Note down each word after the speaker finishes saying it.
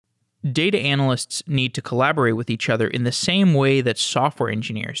data analysts need to collaborate with each other in the same way that software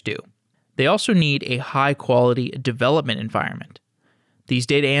engineers do. They also need a high-quality development environment. These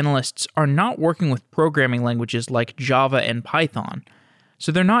data analysts are not working with programming languages like Java and Python,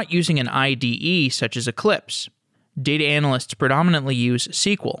 so they're not using an IDE such as Eclipse. Data analysts predominantly use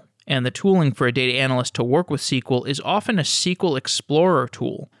SQL, and the tooling for a data analyst to work with SQL is often a SQL Explorer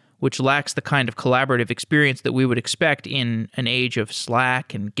tool, which lacks the kind of collaborative experience that we would expect in an age of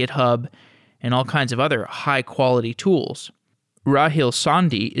Slack and GitHub and all kinds of other high-quality tools. Rahil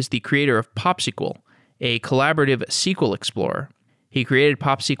Sondhi is the creator of PopSQL, a collaborative SQL explorer. He created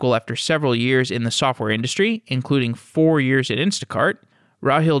PopSQL after several years in the software industry, including 4 years at Instacart.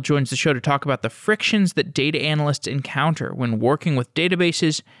 Rahil joins the show to talk about the frictions that data analysts encounter when working with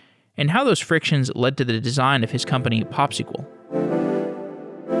databases and how those frictions led to the design of his company, PopSQL.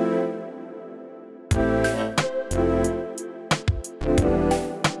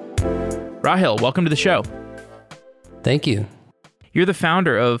 Rahil, welcome to the show. Thank you. You're the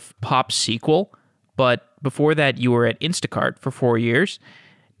founder of PopSQL, but before that you were at Instacart for 4 years.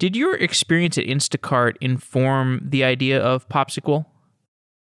 Did your experience at Instacart inform the idea of PopSQL?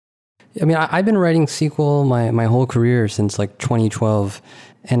 I mean, I've been writing SQL my whole career since like 2012.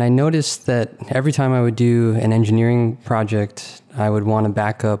 And I noticed that every time I would do an engineering project, I would want to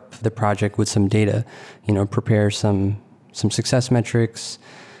back up the project with some data, prepare some success metrics,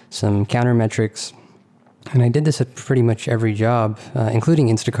 some counter metrics. And I did this at pretty much every job, including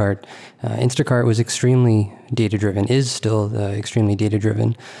Instacart. Instacart was extremely data-driven, is still extremely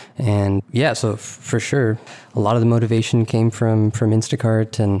data-driven. And yeah, so for sure, a lot of the motivation came from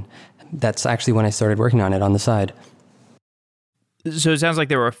Instacart, and that's actually when I started working on it on the side. So it sounds like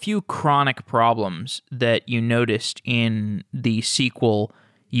there were a few chronic problems that you noticed in the SQL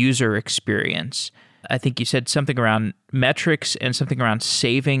user experience. I think you said something around metrics and something around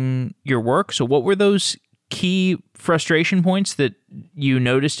saving your work. So what were those key frustration points that you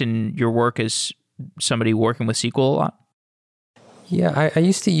noticed in your work as somebody working with SQL a lot? Yeah, I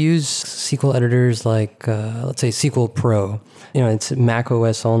used to use SQL editors like, let's say SQL Pro. It's Mac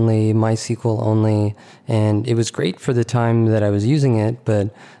OS only, MySQL only, and it was great for the time that I was using it,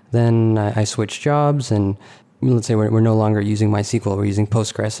 but then I switched jobs, and let's say we're no longer using MySQL, we're using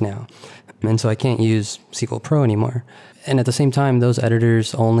Postgres now. And so I can't use SQL Pro anymore. And at the same time, those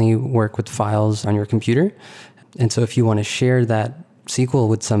editors only work with files on your computer. And so if you want to share that SQL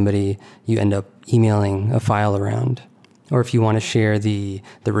with somebody, you end up emailing a file around. Or if you want to share the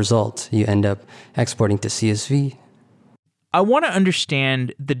result, you end up exporting to CSV. I want to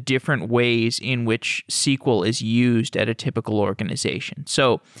understand the different ways in which SQL is used at a typical organization.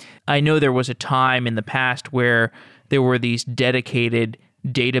 So I know there was a time in the past where there were these dedicated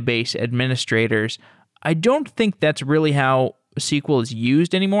database administrators. I don't think that's really how SQL is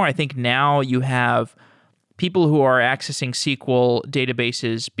used anymore. I think now you have people who are accessing SQL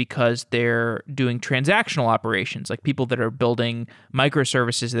databases because they're doing transactional operations, like people that are building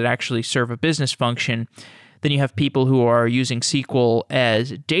microservices that actually serve a business function. Then you have people who are using SQL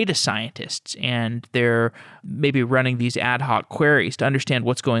as data scientists, and they're maybe running these ad hoc queries to understand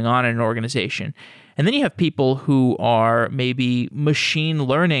what's going on in an organization. And then you have people who are maybe machine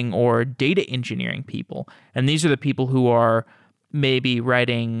learning or data engineering people. And these are the people who are maybe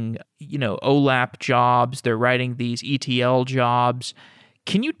writing, OLAP jobs. They're writing these ETL jobs.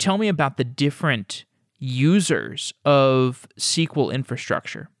 Can you tell me about the different users of SQL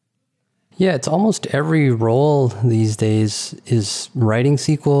infrastructure? Yeah, it's almost every role these days is writing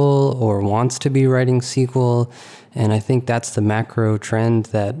SQL or wants to be writing SQL. And I think that's the macro trend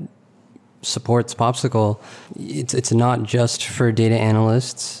that supports PopSQL. It's not just for data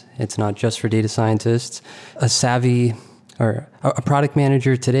analysts. It's not just for data scientists. A savvy or a product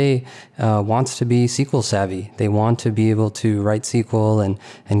manager today wants to be SQL savvy. They want to be able to write SQL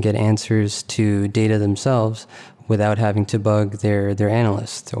and get answers to data themselves without having to bug their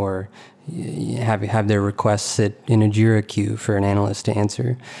analyst or have their requests sit in a Jira queue for an analyst to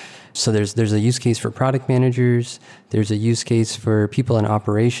answer. So there's a use case for product managers. There's a use case for people in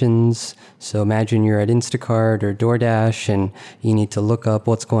operations. So imagine you're at Instacart or DoorDash and you need to look up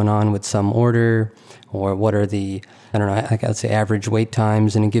what's going on with some order, or what are the, I'd say average wait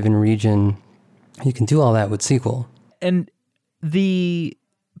times in a given region. You can do all that with SQL. And the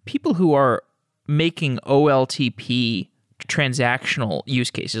people who are making OLTP transactional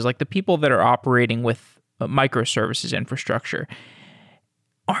use cases, like the people that are operating with microservices infrastructure,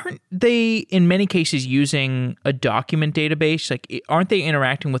 aren't they in many cases using a document database? Like, aren't they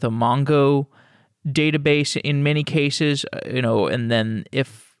interacting with a Mongo database in many cases? And then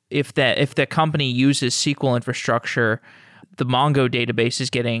if the company uses SQL infrastructure, the Mongo database is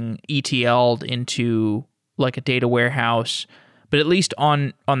getting ETL'd into like a data warehouse. But at least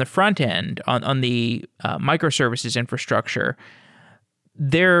on the front end, on the microservices infrastructure,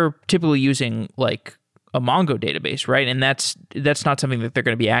 they're typically using like a Mongo database, right? And that's not something that they're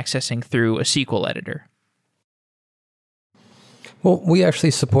going to be accessing through a SQL editor. Well, we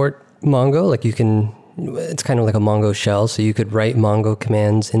actually support Mongo. Like it's kind of like a Mongo shell. So you could write Mongo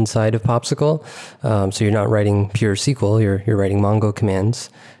commands inside of Popsicle. So you're not writing pure SQL, you're writing Mongo commands.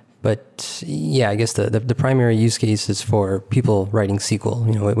 But yeah, I guess the primary use case is for people writing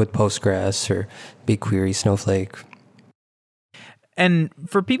SQL, with Postgres or BigQuery, Snowflake. And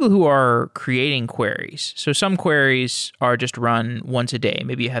for people who are creating queries, so some queries are just run once a day.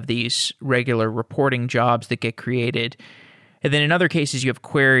 Maybe you have these regular reporting jobs that get created. And then in other cases, you have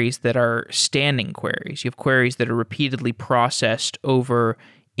queries that are standing queries. You have queries that are repeatedly processed over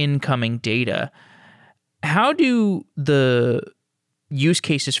incoming data. How do the use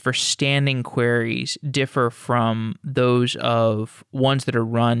cases for standing queries differ from those of ones that are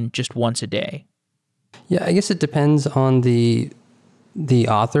run just once a day? Yeah, I guess it depends on the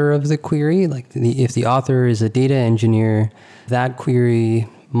author of the query. Like if the author is a data engineer, that query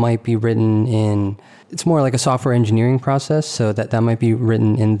might be written in, it's more like a software engineering process. So that might be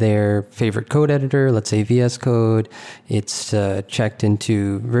written in their favorite code editor, let's say VS Code. It's checked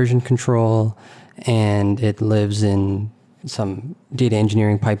into version control, and it lives in some data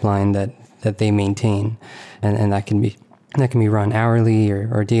engineering pipeline that they maintain. And that can be run hourly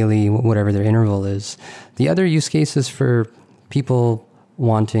or daily, whatever their interval is. The other use case is for people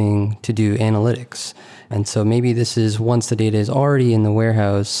wanting to do analytics. And so maybe this is once the data is already in the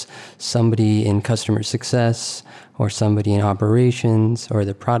warehouse, somebody in customer success or somebody in operations or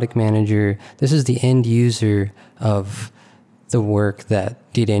the product manager, this is the end user of the work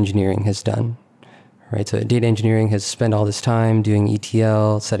that data engineering has done. Right, so data engineering has spent all this time doing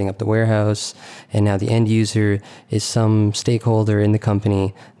ETL, setting up the warehouse, and now the end user is some stakeholder in the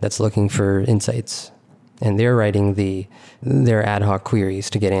company that's looking for insights, and they're writing their ad hoc queries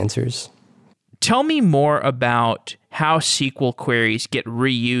to get answers. Tell me more about how SQL queries get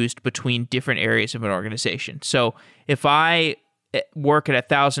reused between different areas of an organization. So if I work at a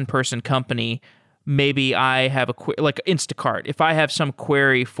 1,000-person company, maybe I have like Instacart. If I have some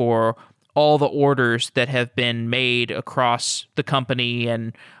query for all the orders that have been made across the company,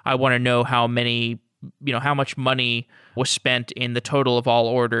 and I want to know how much money was spent in the total of all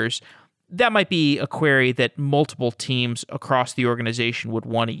orders, that might be a query that multiple teams across the organization would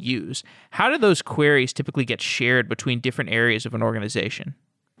want to use. How do those queries typically get shared between different areas of an organization?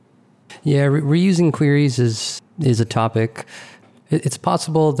 Yeah, reusing queries is a topic. It's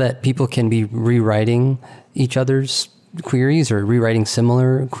possible that people can be rewriting each other's queries or rewriting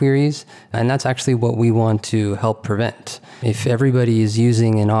similar queries, and that's actually what we want to help prevent. If everybody is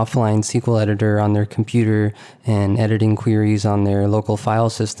using an offline SQL editor on their computer and editing queries on their local file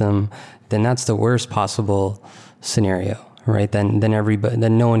system, then that's the worst possible scenario, right? Then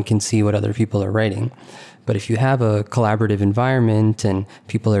no one can see what other people are writing. But if you have a collaborative environment and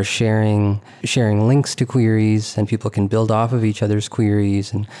people are sharing links to queries, and people can build off of each other's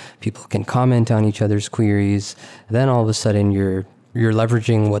queries, and people can comment on each other's queries, then all of a sudden you're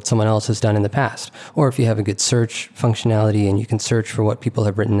leveraging what someone else has done in the past. Or if you have a good search functionality and you can search for what people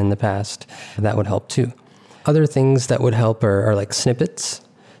have written in the past, that would help too. Other things that would help are like snippets.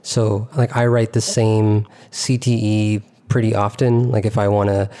 So like I write the same CTE pretty often. Like if I want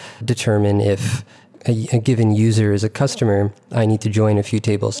to determine if a given user is a customer, I need to join a few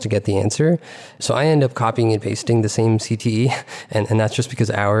tables to get the answer. So I end up copying and pasting the same CTE, and that's just because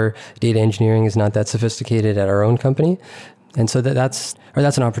our data engineering is not that sophisticated at our own company. And so that's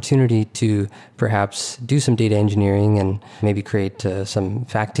an opportunity to perhaps do some data engineering and maybe create some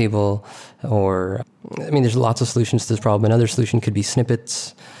fact table, there's lots of solutions to this problem. Another solution could be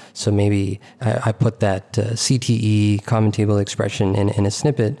snippets. So maybe I put that CTE, common table expression, in a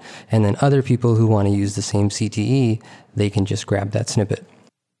snippet, and then other people who want to use the same CTE, they can just grab that snippet.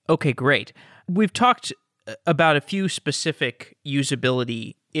 Okay, great. We've talked about a few specific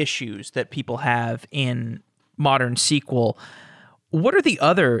usability issues that people have in modern SQL. What are the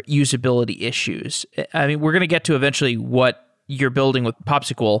other usability issues? I mean, we're going to get to eventually what you're building with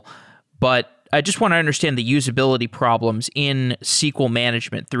Popsicle, but I just want to understand the usability problems in SQL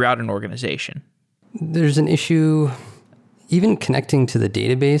management throughout an organization. There's an issue, even connecting to the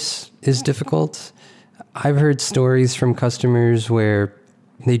database is difficult. I've heard stories from customers where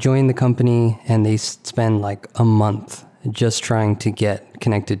they join the company and they spend like a month just trying to get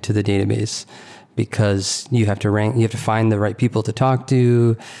connected to the database. because you have to find the right people to talk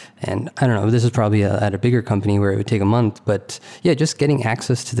to. And I don't know, this is probably at a bigger company where it would take a month, but yeah, just getting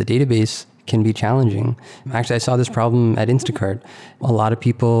access to the database can be challenging. Actually, I saw this problem at Instacart. A lot of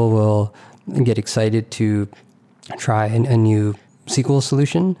people will get excited to try a new SQL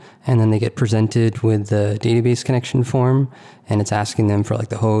solution, and then they get presented with the database connection form, and it's asking them for like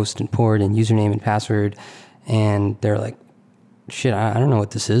the host and port and username and password, and they're like, shit, I don't know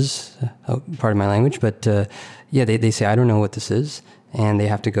what this is, part of my language, but they say, I don't know what this is, and they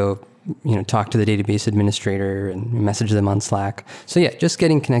have to go talk to the database administrator and message them on Slack. So yeah, just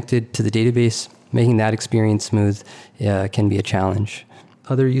getting connected to the database, making that experience smooth can be a challenge.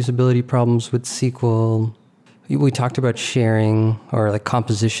 Other usability problems with SQL, we talked about sharing or like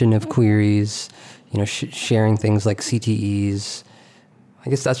composition of queries, sharing things like CTEs. I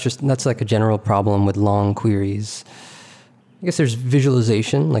guess that's like a general problem with long queries. I guess there's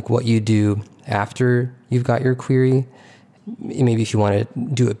visualization, like what you do after you've got your query. Maybe if you want to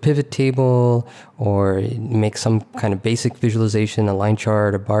do a pivot table or make some kind of basic visualization, a line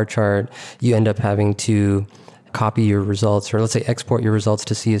chart, a bar chart, you end up having to copy your results, or let's say export your results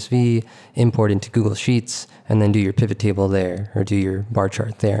to CSV, import into Google Sheets, and then do your pivot table there or do your bar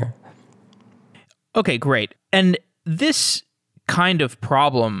chart there. Okay, great. And this kind of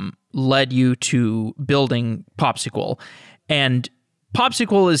problem led you to building PopSQL. And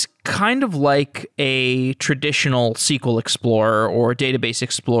PopSQL is kind of like a traditional SQL Explorer or Database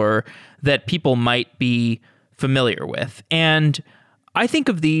Explorer that people might be familiar with. And I think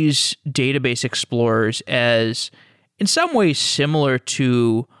of these database explorers as in some ways similar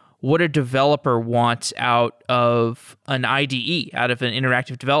to what a developer wants out of an IDE, out of an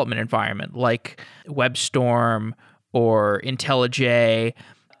interactive development environment like WebStorm or IntelliJ.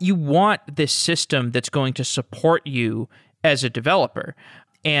 You want this system that's going to support you as a developer.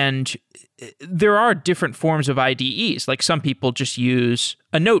 And there are different forms of IDEs. Like some people just use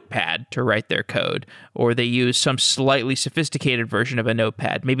a notepad to write their code, or they use some slightly sophisticated version of a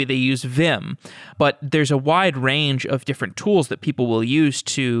notepad. Maybe they use Vim. But there's a wide range of different tools that people will use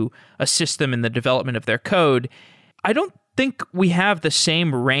to assist them in the development of their code. I don't think we have the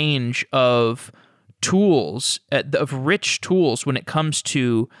same range of tools, of rich tools when it comes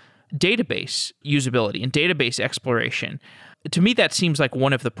to database usability and database exploration. To me, that seems like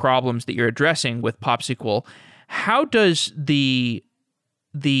one of the problems that you're addressing with PopSQL. How does the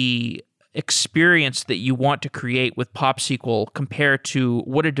experience that you want to create with PopSQL compare to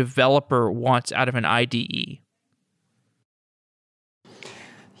what a developer wants out of an IDE?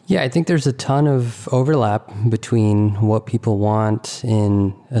 Yeah, I think there's a ton of overlap between what people want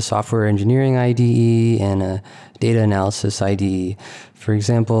in a software engineering IDE and a data analysis IDE. For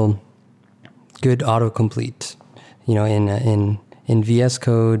example, good autocomplete. In VS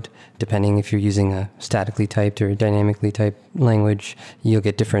Code, depending if you're using a statically typed or dynamically typed language, you'll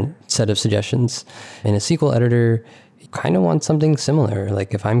get different set of suggestions. In a SQL editor, you kind of want something similar.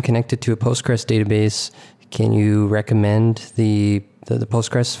 Like if I'm connected to a Postgres database, can you recommend the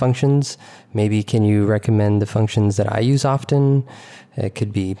Postgres functions? Maybe can you recommend the functions that I use often? It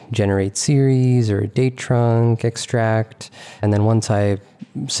could be generate series or date trunk, extract. And then once I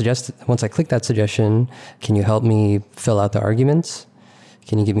click that suggestion, can you help me fill out the arguments?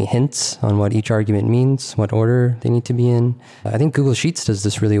 Can you give me hints on what each argument means, what order they need to be in? I think Google Sheets does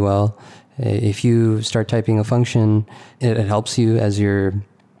this really well. If you start typing a function, it helps you as you're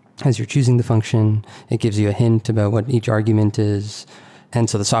choosing the function. It gives you a hint about what each argument is. And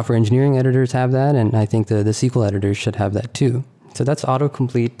so the software engineering editors have that, and I think the SQL editors should have that too. So that's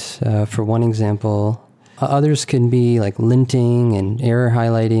autocomplete for one example. Others can be like linting and error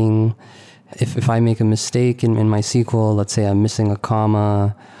highlighting. If I make a mistake in my SQL, let's say I'm missing a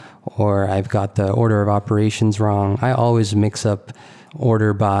comma or I've got the order of operations wrong, I always mix up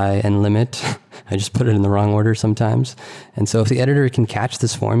order by and limit. I just put it in the wrong order sometimes. And so if the editor can catch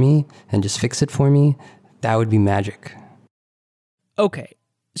this for me and just fix it for me, that would be magic. Okay,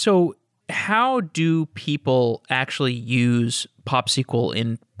 so how do people actually use PopSQL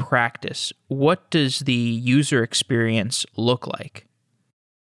in practice? What does the user experience look like?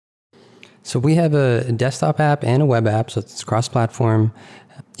 So we have a desktop app and a web app, so it's cross-platform.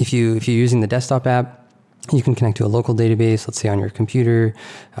 If you're using the desktop app, you can connect to a local database, let's say on your computer.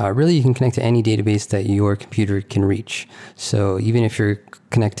 Really, you can connect to any database that your computer can reach. So even if you're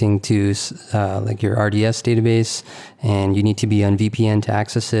connecting to like your RDS database and you need to be on VPN to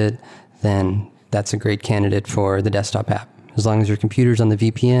access it, then that's a great candidate for the desktop app. As long as your computer's on the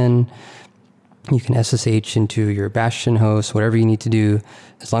VPN, you can SSH into your Bastion host, whatever you need to do.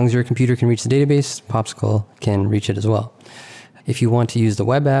 As long as your computer can reach the database, PopSQL can reach it as well. If you want to use the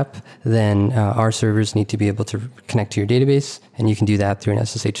web app, then our servers need to be able to connect to your database, and you can do that through an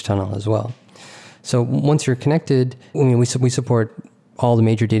SSH tunnel as well. So once you're connected, we support all the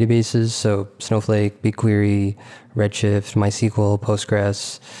major databases, so Snowflake, BigQuery, Redshift, MySQL,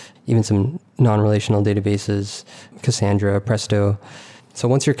 Postgres, even some non-relational databases, Cassandra, Presto. So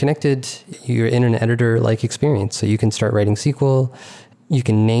once you're connected, you're in an editor-like experience. So you can start writing SQL. You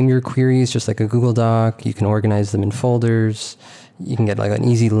can name your queries just like a Google Doc. You can organize them in folders. You can get like an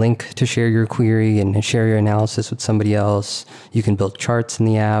easy link to share your query and share your analysis with somebody else. You can build charts in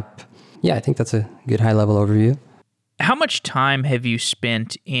the app. Yeah, I think that's a good high-level overview. How much time have you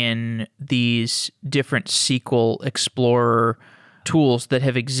spent in these different SQL Explorer tools that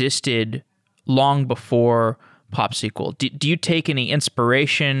have existed long before PopSQL? Do you take any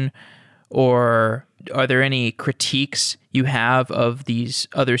inspiration, or are there any critiques you have of these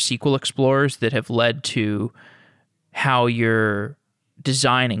other SQL Explorers that have led to how you're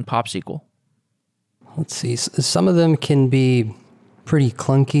designing PopSQL? Let's see. Some of them can be pretty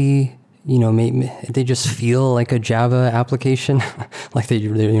clunky. Maybe they just feel like a Java application, like they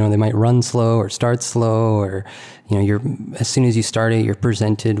might run slow or start slow, or as soon as you start it, you're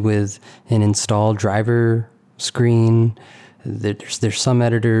presented with an install driver screen. There's some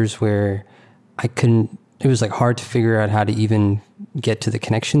editors where it was like hard to figure out how to even get to the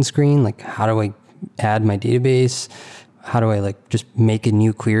connection screen. Like, how do I add my database? How do I just make a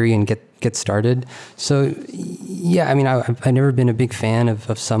new query and get started? So yeah, I've never been a big fan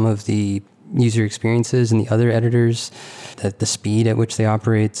of some of the user experiences in the other editors, the speed at which they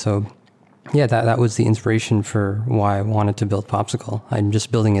operate. So yeah, that was the inspiration for why I wanted to build Popsicle. I'm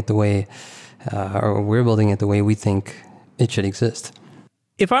just building it the way, or we're building it the way we think it should exist.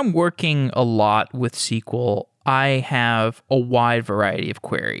 If I'm working a lot with SQL, I have a wide variety of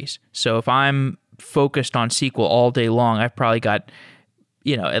queries. So if I'm focused on SQL all day long, I've probably got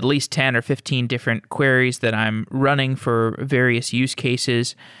at least 10 or 15 different queries that I'm running for various use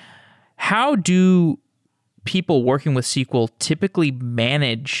cases. How do people working with SQL typically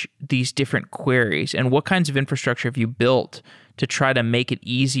manage these different queries, and what kinds of infrastructure have you built to try to make it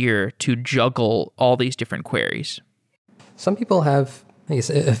easier to juggle all these different queries? Some people have, I guess,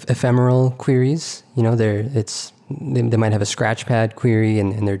 ephemeral queries. They might have a scratchpad query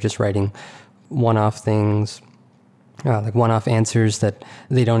and they're just writing one-off things. Like one-off answers that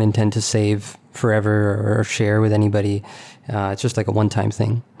they don't intend to save forever or share with anybody. It's just like a one-time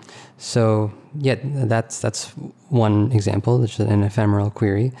thing. So yeah, that's one example. It's an ephemeral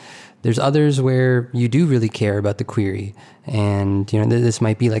query. There's others where you do really care about the query, and this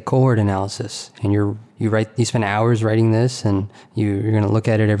might be like cohort analysis, and you spend hours writing this, and you're going to look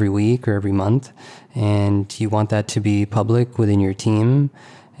at it every week or every month, and you want that to be public within your team.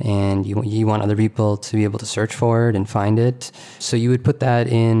 And you want other people to be able to search for it and find it. So you would put that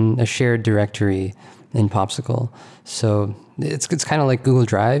in a shared directory in Popsicle. So it's kind of like Google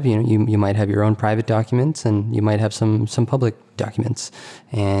Drive. You might have your own private documents, and you might have some public documents.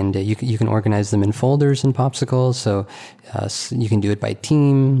 And you can organize them in folders in Popsicle. So you can do it by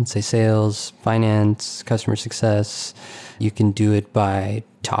team, say sales, finance, customer success. You can do it by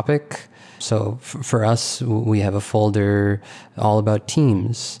topic. So for us, we have a folder all about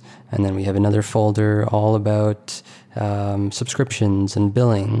teams, and then we have another folder all about subscriptions and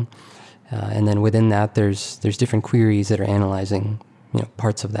billing, and then within that, there's different queries that are analyzing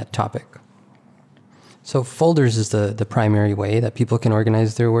parts of that topic. So folders is the primary way that people can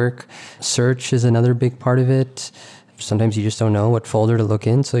organize their work. Search is another big part of it. Sometimes you just don't know what folder to look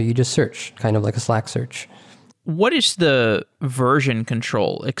in, so you just search, kind of like a Slack search. What is the version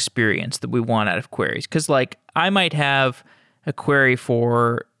control experience that we want out of queries? Because I might have a query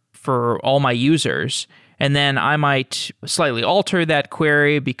for all my users, and then I might slightly alter that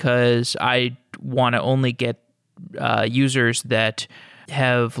query because I want to only get users that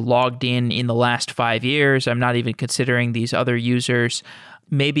have logged in the last 5 years. I'm not even considering these other users.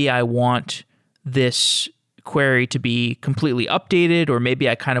 Maybe I want this query to be completely updated, or maybe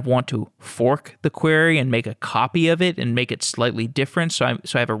I kind of want to fork the query and make a copy of it and make it slightly different, so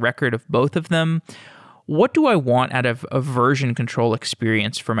I have a record of both of them. What do I want out of a version control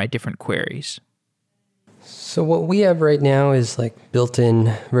experience for my different queries? So what we have right now is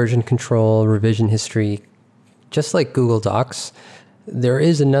built-in version control, revision history, just like Google Docs. There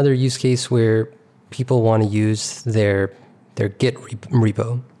is another use case where people want to use their Git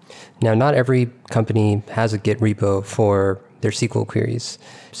repo. Now, not every company has a Git repo for their SQL queries.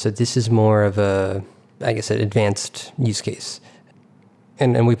 So this is more of an advanced use case.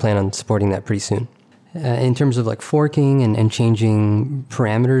 And we plan on supporting that pretty soon. In terms of like forking and changing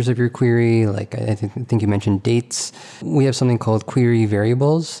parameters of your query, like I think you mentioned dates, we have something called query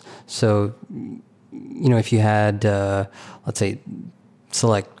variables. So, if you had, let's say,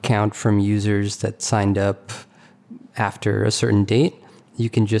 select count from users that signed up after a certain date, you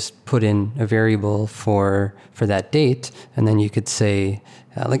can just put in a variable for that date, and then you could say,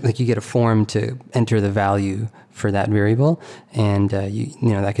 like you get a form to enter the value for that variable, and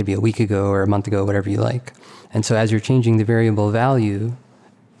that could be a week ago or a month ago, whatever you like. And so as you're changing the variable value,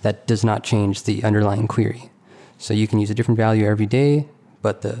 that does not change the underlying query. So you can use a different value every day,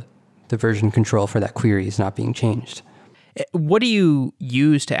 but the version control for that query is not being changed. What do you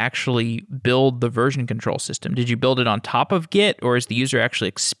use to actually build the version control system? Did you build it on top of Git, or is the user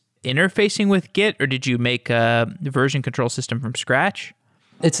actually interfacing with Git, or did you make a version control system from scratch?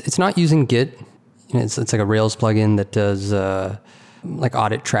 It's not using Git. It's like a Rails plugin that does like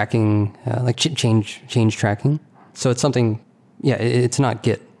audit tracking, like change tracking. So it's something, it's not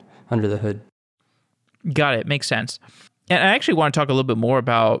Git under the hood. Got it. Makes sense. And I actually want to talk a little bit more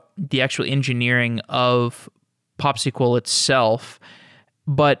about the actual engineering of PopSQL itself.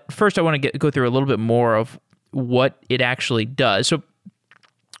 But first, I want to go through a little bit more of what it actually does. So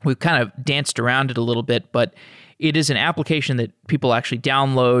we've kind of danced around it a little bit, but it is an application that people actually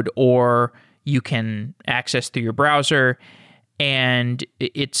download or you can access through your browser, and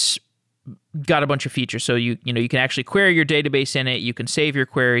it's got a bunch of features. So you can actually query your database in it, you can save your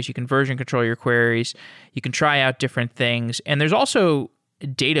queries, you can version control your queries, you can try out different things, and there's also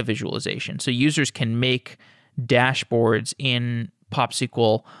data visualization. So users can make dashboards in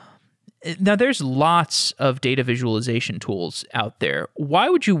PopSQL. Now, there's lots of data visualization tools out there. Why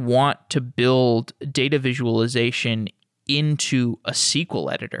would you want to build data visualization into a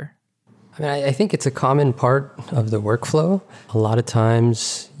SQL editor? I mean, I think it's a common part of the workflow. A lot of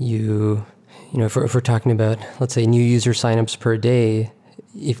times if we're talking about, let's say, new user signups per day,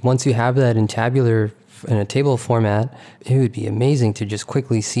 if once you have that in tabular, in a table format, it would be amazing to just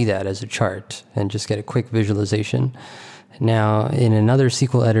quickly see that as a chart and just get a quick visualization. Now, in another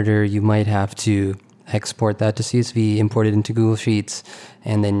SQL editor, you might have to export that to CSV, import it into Google Sheets,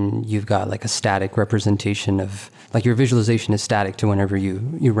 and then you've got like a static representation of, like your visualization is static to whenever you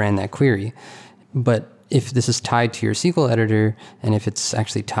ran that query. But if this is tied to your SQL editor, and if it's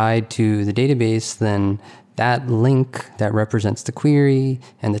actually tied to the database, then that link that represents the query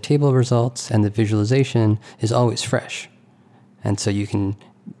and the table results and the visualization is always fresh. And so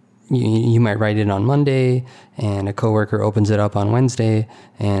you might write it on Monday, and a coworker opens it up on Wednesday,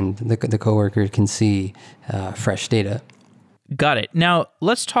 and the coworker can see fresh data. Got it. Now,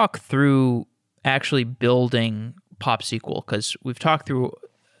 let's talk through actually building PopSQL, because we've talked through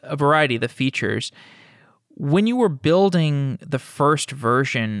a variety of the features. When you were building the first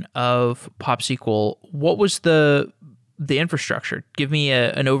version of PopSQL, what was the infrastructure? Give me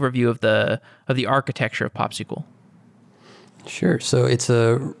an overview of the architecture of PopSQL. Sure. So it's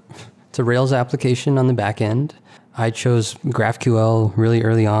a Rails application on the back end. I chose GraphQL really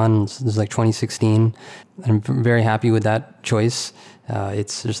early on. This is like 2016. I'm very happy with that choice.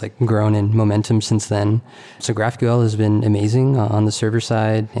 It's just like grown in momentum since then. So GraphQL has been amazing on the server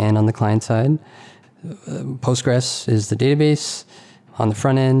side and on the client side. Postgres is the database. On the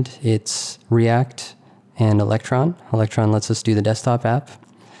front end, it's React and Electron. Electron lets us do the desktop app.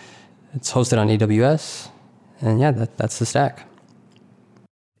 It's hosted on AWS. And that's the stack.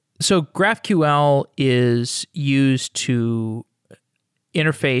 So GraphQL is used to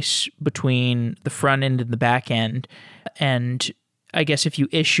interface between the front end and the back end. And I guess if you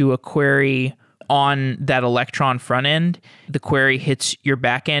issue a query on that Electron front end, the query hits your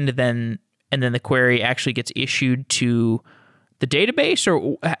back end, and then the query actually gets issued to the database?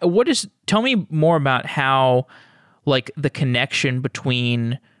 Or tell me more about how, like, the connection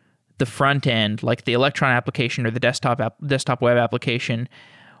between the front end, like the Electron application or the desktop web application,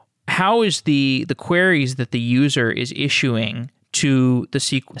 how is the queries that the user is issuing to the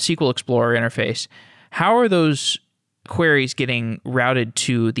SQL Explorer interface, how are those queries getting routed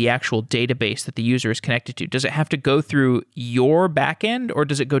to the actual database that the user is connected to? Does it have to go through your backend, or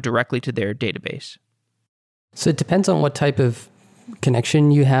does it go directly to their database? So it depends on what type of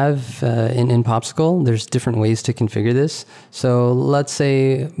connection you have in PopSQL. There's different ways to configure this. So let's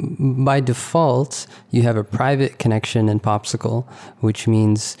say by default, you have a private connection in PopSQL, which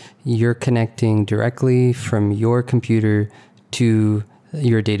means you're connecting directly from your computer to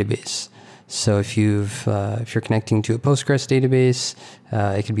your database. So if you're connecting to a Postgres database,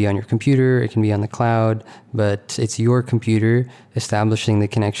 it can be on your computer, it can be on the cloud, but it's your computer establishing the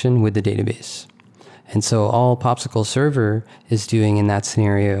connection with the database. And so all PopSQL Server is doing in that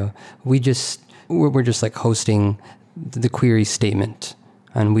scenario, we just we're just like hosting the query statement,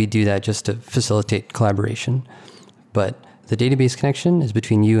 and we do that just to facilitate collaboration. But the database connection is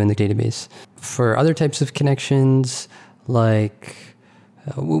between you and the database. For other types of connections, like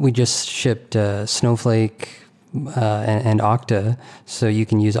we just shipped Snowflake and Okta, so you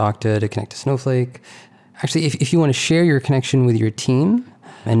can use Okta to connect to Snowflake. Actually, if you want to share your connection with your team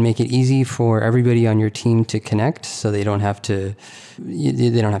and make it easy for everybody on your team to connect, so they don't have to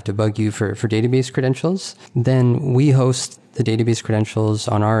bug you for database credentials, then we host the database credentials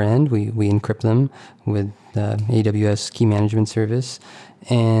on our end. We encrypt them with AWS Key Management Service,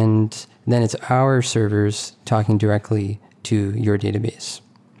 and then it's our servers talking directly to your database.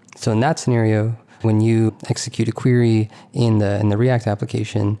 So in that scenario, when you execute a query in the React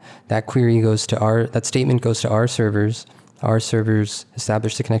application, that statement goes to our servers. Our servers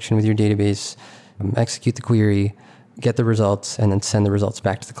establish the connection with your database, execute the query, get the results, and then send the results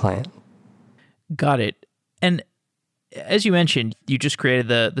back to the client. Got it. And as you mentioned, you just created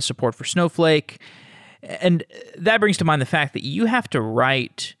the support for Snowflake. And that brings to mind the fact that you have to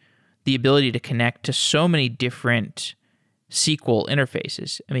write the ability to connect to so many different SQL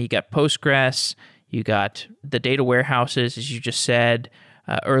interfaces. I mean, you got Postgres, you got the data warehouses, as you just said.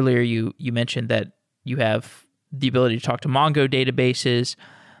 Earlier, you mentioned that you have the ability to talk to Mongo databases.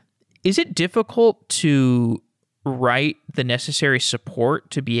 Is it difficult to write the necessary support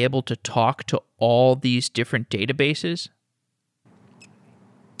to be able to talk to all these different databases?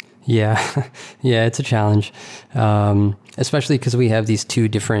 Yeah, it's a challenge, especially because we have these two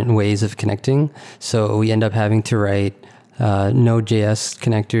different ways of connecting. So we end up having to write Node.js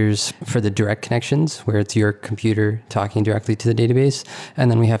connectors for the direct connections, where it's your computer talking directly to the database. And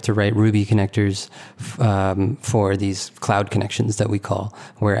then we have to write Ruby connectors for these cloud connections that we call,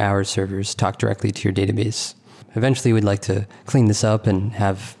 where our servers talk directly to your database. Eventually, we'd like to clean this up and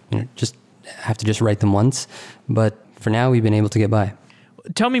have to write them once. But for now, we've been able to get by.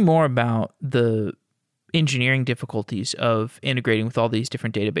 Tell me more about the engineering difficulties of integrating with all these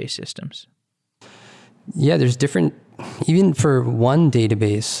different database systems. Yeah, there's different, even for one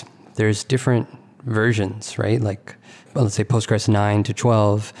database, there's different versions, right? Like, well, let's say Postgres 9 to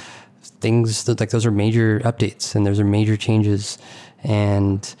 12, things that, like, those are major updates and those are major changes.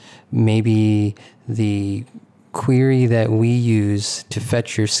 And maybe the query that we use to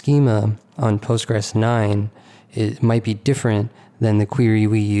fetch your schema on Postgres 9, it might be different than the query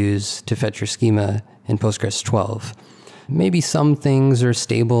we use to fetch your schema in Postgres 12. Maybe some things are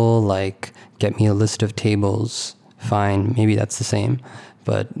stable, like get me a list of tables. Fine, maybe that's the same.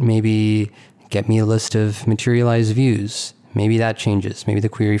 But maybe get me a list of materialized views. Maybe that changes. Maybe the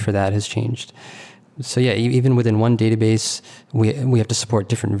query for that has changed. So yeah, even within one database, we have to support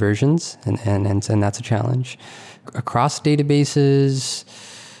different versions, and that's a challenge. Across databases,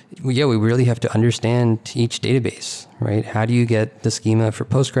 we really have to understand each database, right? How do you get the schema for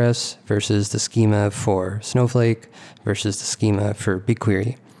Postgres versus the schema for Snowflake versus the schema for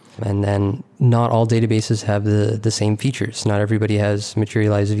BigQuery? And then not all databases have the same features. Not everybody has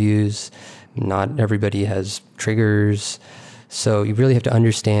materialized views. Not everybody has triggers. So you really have to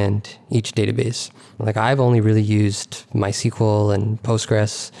understand each database. Like, I've only really used MySQL and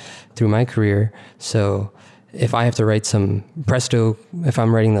Postgres through my career. So if I have to write some Presto, if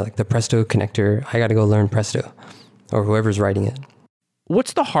I'm writing the Presto connector, I got to go learn Presto, or whoever's writing it.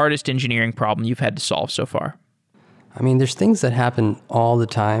 What's the hardest engineering problem you've had to solve so far? I mean, there's things that happen all the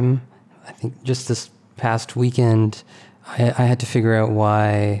time. I think just this past weekend, I had to figure out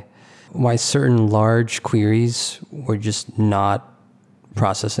why certain large queries were just not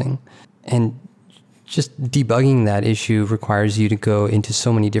processing. And just debugging that issue requires you to go into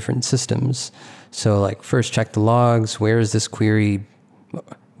so many different systems. So, like, first check the logs. Where is this query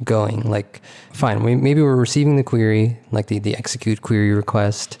going? Like, fine, maybe we're receiving the query, like the execute query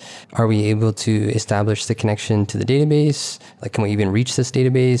request. Are we able to establish the connection to the database? Like, can we even reach this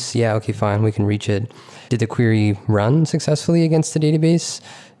database? Yeah, okay, fine, we can reach it. Did the query run successfully against the database?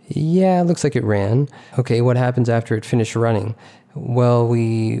 Yeah, it looks like it ran. Okay, what happens after it finished running? Well,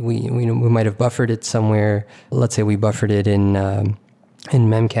 we might have buffered it somewhere. Let's say we buffered it in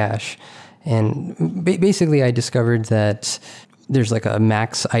Memcache. And basically, I discovered that there's like a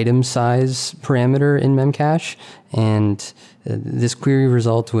max item size parameter in Memcache, and this query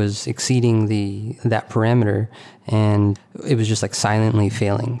result was exceeding that parameter, and it was just like silently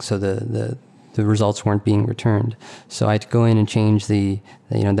failing. So the results weren't being returned. So I had to go in and change the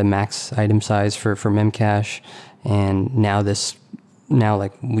max item size for Memcache, and now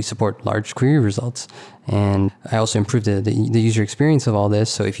like we support large query results. And I also improved the user experience of all this.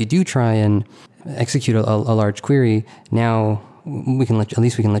 So if you do try and execute a large query, now we can at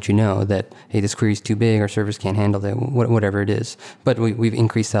least let you know that, hey, this query is too big, our servers can't handle it, whatever it is. But we've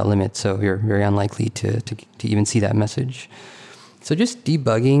increased that limit, so you're very unlikely to even see that message. So just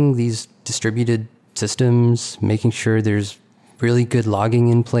debugging these distributed systems, making sure there's really good logging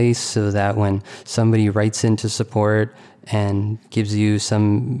in place so that when somebody writes into support and gives you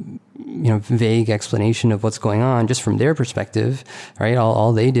some vague explanation of what's going on just from their perspective, right?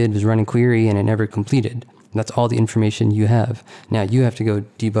 All they did was run a query and it never completed. That's all the information you have. Now you have to go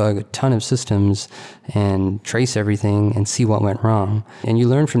debug a ton of systems and trace everything and see what went wrong. And you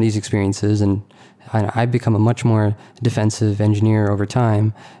learn from these experiences, and I've become a much more defensive engineer over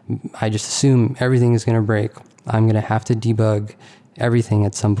time. I just assume everything is going to break. I'm going to have to debug everything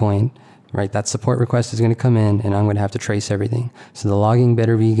at some point, right? That support request is going to come in and I'm going to have to trace everything. So the logging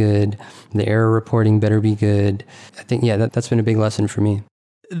better be good. The error reporting better be good. I think, that's been a big lesson for me.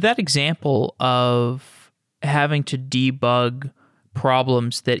 That example of having to debug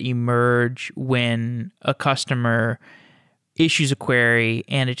problems that emerge when a customer issues a query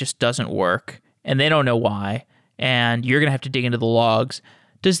and it just doesn't work and they don't know why, and you're going to have to dig into the logs.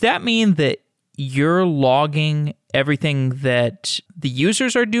 Does that mean that you're logging everything that the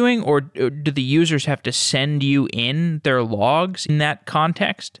users are doing, or do the users have to send you in their logs in that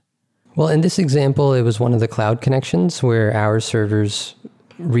context? Well, in this example, it was one of the cloud connections where our servers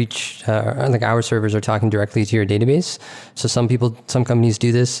our servers are talking directly to your database. So some companies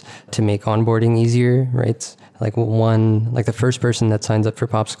do this to make onboarding easier, right? Like the first person that signs up for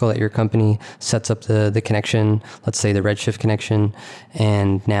Popsicle at your company sets up the connection, let's say the Redshift connection.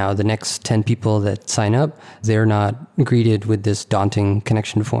 And now the next 10 people that sign up, they're not greeted with this daunting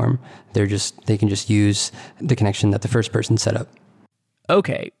connection form. They can just use the connection that the first person set up.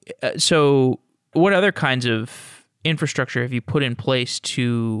 Okay. So what other kinds of infrastructure have you put in place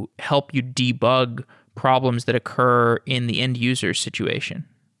to help you debug problems that occur in the end user situation?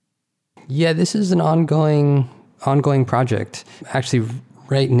 Yeah, this is an ongoing project. Actually,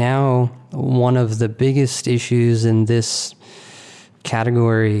 right now, one of the biggest issues in this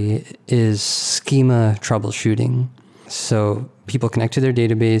category is schema troubleshooting. So people connect to their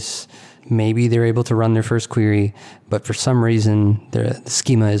database, maybe they're able to run their first query, but for some reason, the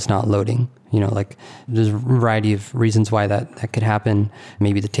schema is not loading. There's a variety of reasons why that could happen.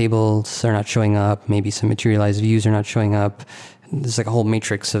 Maybe the tables are not showing up. Maybe some materialized views are not showing up. There's like a whole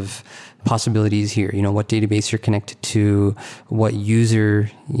matrix of possibilities here. What database you're connected to, what user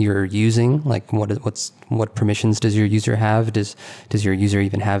you're using, like what permissions does your user have? Does your user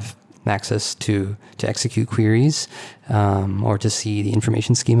even have access to execute queries or to see the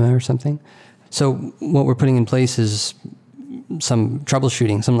information schema or something? So what we're putting in place is some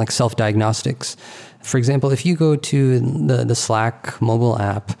troubleshooting, some like self-diagnostics. For example, if you go to the Slack mobile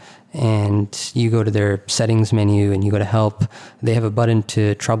app and you go to their settings menu and you go to help, they have a button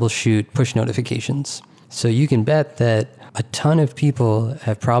to troubleshoot push notifications. So you can bet that a ton of people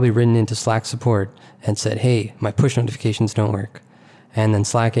have probably written into Slack support and said, hey, my push notifications don't work. And then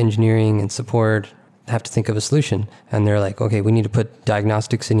Slack engineering and support have to think of a solution. And they're like, okay, we need to put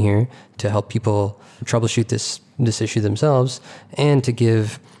diagnostics in here to help people troubleshoot this issue themselves and to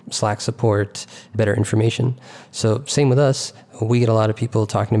give Slack support better information. So same with us. We get a lot of people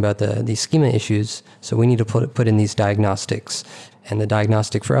talking about these schema issues. So we need to put in these diagnostics. And the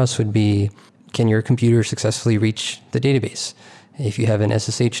diagnostic for us would be, can your computer successfully reach the database? If you have an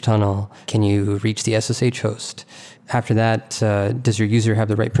SSH tunnel, can you reach the SSH host? After that, does your user have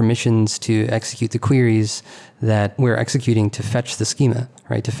the right permissions to execute the queries that we're executing to fetch the schema,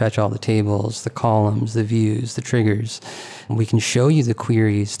 right? To fetch all the tables, the columns, the views, the triggers. And we can show you the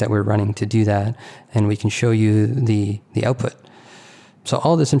queries that we're running to do that, and we can show you the output. So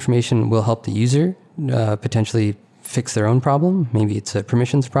all this information will help the user potentially fix their own problem. Maybe it's a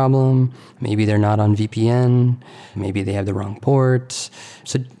permissions problem. Maybe they're not on VPN. Maybe they have the wrong port.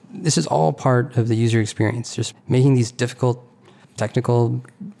 So this is all part of the user experience, just making these difficult technical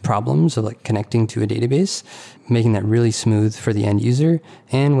problems of like connecting to a database, making that really smooth for the end user.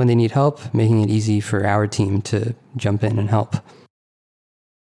 And when they need help, making it easy for our team to jump in and help.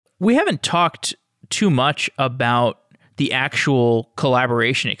 We haven't talked too much about the actual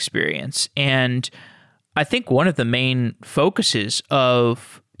collaboration experience. And I think one of the main focuses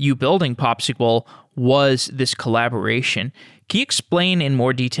of you building Popsicle was this collaboration. Can you explain in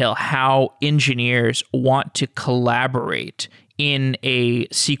more detail how engineers want to collaborate in a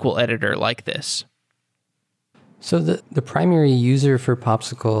SQL editor like this? So the primary user for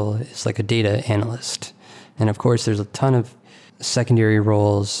Popsicle is like a data analyst. And of course, there's a ton of secondary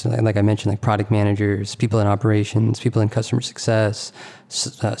roles, like I mentioned, like product managers, people in operations, people in customer success,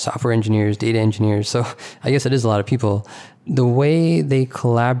 software engineers, data engineers. So I guess it is a lot of people. The way they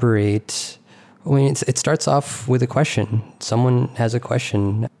collaborate, I mean, it starts off with a question. Someone has a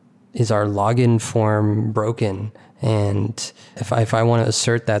question. Is our login form broken? And if I want to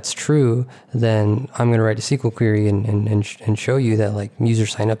assert that's true, then I'm going to write a SQL query and show you that like user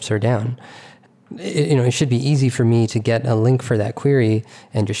signups are down. It should be easy for me to get a link for that query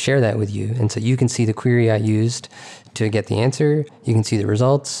and just share that with you. And so you can see the query I used to get the answer. You can see the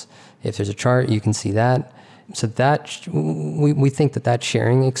results. If there's a chart, you can see that. So that we think that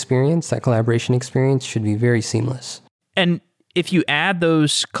sharing experience, that collaboration experience should be very seamless. And if you add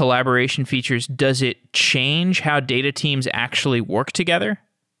those collaboration features, does it change how data teams actually work together?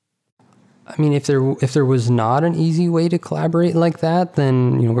 I mean, if there was not an easy way to collaborate like that,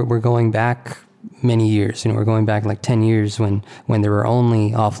 then we're going back many years. We're going back like 10 years when there were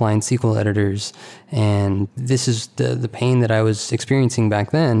only offline SQL editors. And this is the pain that I was experiencing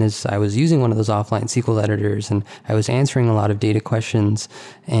back then is I was using one of those offline SQL editors and I was answering a lot of data questions.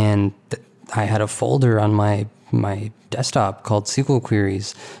 And I had a folder on my desktop called SQL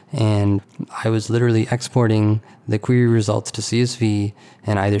queries. And I was literally exporting the query results to CSV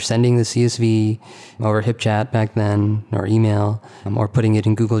and either sending the CSV over HipChat back then or email or putting it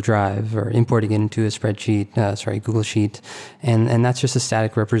in Google Drive or importing it into a Google Sheet. And that's just a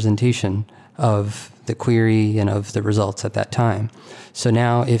static representation of the query and of the results at that time. So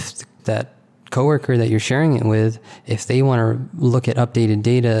now if that coworker that you're sharing it with, if they want to look at updated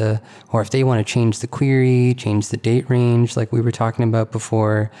data or if they want to change the query, change the date range like we were talking about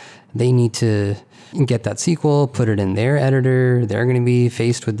before, they need to get that SQL, put it in their editor. They're going to be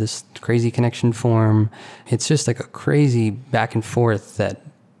faced with this crazy connection form. It's just like a crazy back and forth that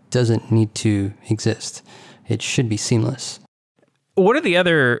doesn't need to exist. It should be seamless. What are the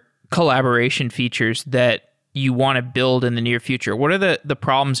other collaboration features that you want to build in the near future? What are the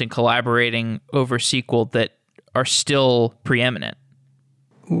problems in collaborating over SQL that are still preeminent?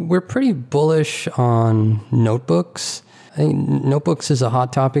 We're pretty bullish on notebooks. I think notebooks is a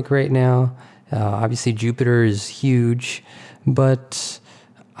hot topic right now. Obviously, Jupyter is huge, but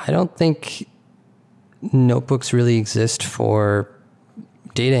I don't think notebooks really exist for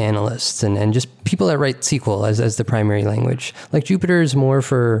data analysts and just people that write SQL as the primary language. Like Jupyter is more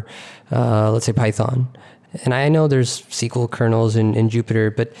for, let's say, Python. And I know there's SQL kernels in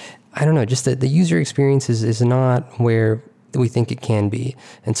Jupyter, but I don't know, just the user experience is not where we think it can be.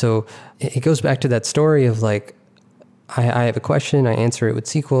 And so it goes back to that story of like, I have a question, I answer it with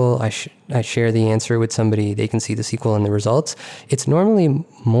SQL, I share the answer with somebody, they can see the SQL and the results. It's normally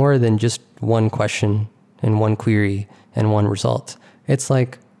more than just one question and one query and one result. It's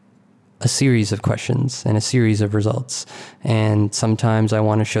like a series of questions and a series of results. And sometimes I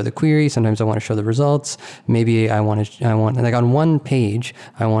want to show the query, sometimes I want to show the results. Maybe I want like on one page,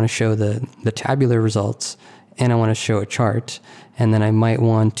 I want to show the tabular results and I want to show a chart. And then I might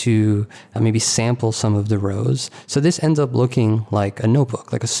want to maybe sample some of the rows. So this ends up looking like a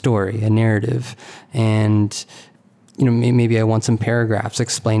notebook, like a story, a narrative. And maybe I want some paragraphs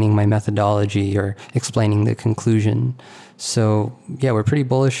explaining my methodology or explaining the conclusion. So yeah, we're pretty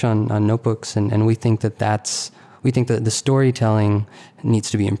bullish on notebooks, and we think that the storytelling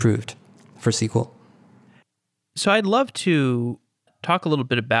needs to be improved for SQL. So I'd love to talk a little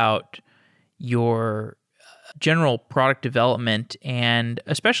bit about your general product development and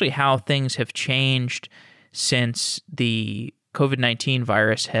especially how things have changed since the COVID-19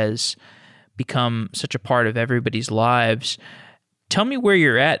 virus has become such a part of everybody's lives. Tell me where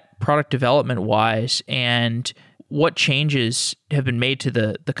you're at product development wise and what changes have been made to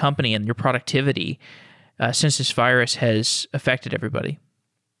the company and your productivity since this virus has affected everybody.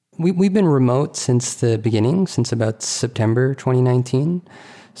 We've been remote since the beginning, since about September 2019.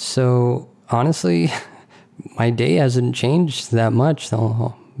 So honestly, my day hasn't changed that much.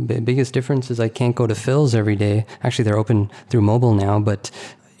 The biggest difference is I can't go to Phil's every day. Actually, they're open through mobile now, but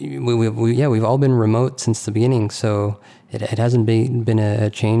we've all been remote since the beginning. So it hasn't been a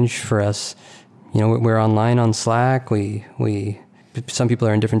change for us. We're online on Slack. Some people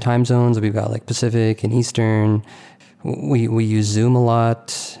are in different time zones. We've got like Pacific and Eastern. We use Zoom a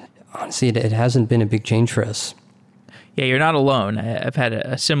lot. Honestly, it hasn't been a big change for us. Yeah, you're not alone. I've had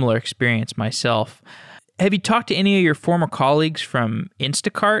a similar experience myself. Have you talked to any of your former colleagues from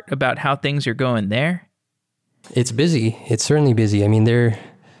Instacart about how things are going there? It's busy. It's certainly busy. I mean,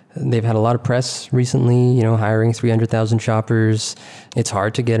 they've had a lot of press recently, hiring 300,000 shoppers. It's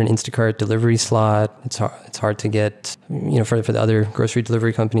hard to get an Instacart delivery slot. It's hard to get, for the other grocery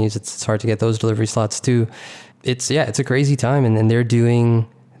delivery companies, it's hard to get those delivery slots too. It's a crazy time, and they're doing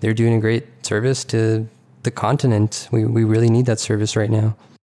a great service to the continent. We really need that service right now.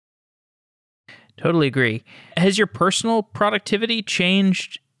 Totally agree. Has your personal productivity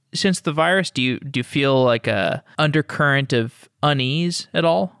changed since the virus? Do you feel like a undercurrent of unease at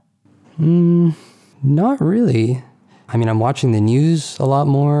all? Not really. I mean, I'm watching the news a lot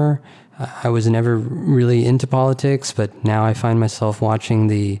more. I was never really into politics, but now I find myself watching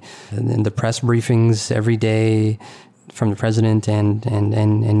the press briefings every day from the president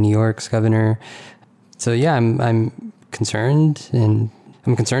and New York's governor. So yeah, I'm concerned, and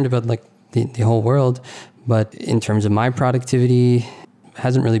I'm concerned about like the whole world. But in terms of my productivity,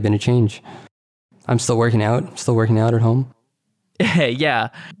 hasn't really been a change. I'm still working out at home. Yeah.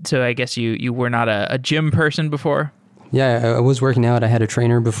 So I guess you were not a gym person before? Yeah, I was working out. I had a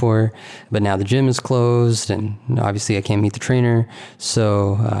trainer before, but now the gym is closed, and obviously I can't meet the trainer.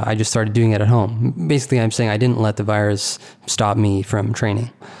 So I just started doing it at home. Basically, I'm saying I didn't let the virus stop me from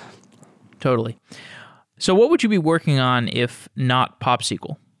training. Totally. So what would you be working on if not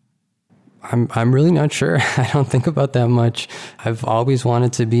PopSQL? I'm really not sure. I don't think about that much. I've always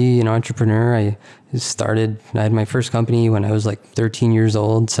wanted to be an entrepreneur. I had my first company when I was like 13 years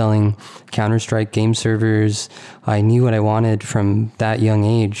old, selling Counter-Strike game servers. I knew what I wanted from that young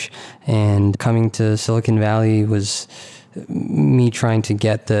age. And coming to Silicon Valley was me trying to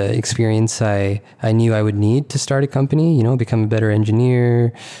get the experience I knew I would need to start a company, become a better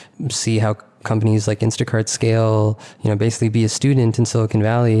engineer, see how companies like Instacart scale, basically be a student in Silicon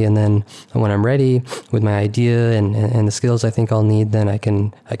Valley. And then when I'm ready with my idea and the skills I think I'll need, then I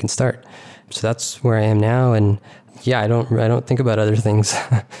can start. So that's where I am now. And yeah, I don't think about other things.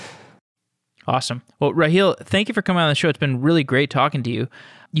 Awesome. Well, Rahil, thank you for coming on the show. It's been really great talking to you.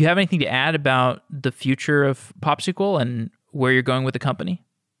 You have anything to add about the future of PopSQL and where you're going with the company?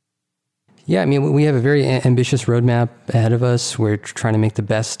 Yeah, I mean, we have a very ambitious roadmap ahead of us. We're trying to make the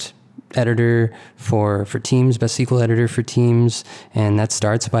best editor for teams, best SQL editor for teams. And that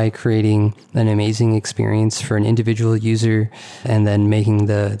starts by creating an amazing experience for an individual user and then making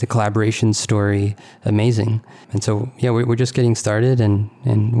the collaboration story amazing. And so, yeah, we're just getting started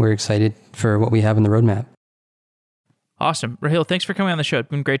and we're excited for what we have in the roadmap. Awesome. Rahil, thanks for coming on the show. It's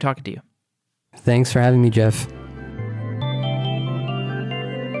been great talking to you. Thanks for having me, Jeff.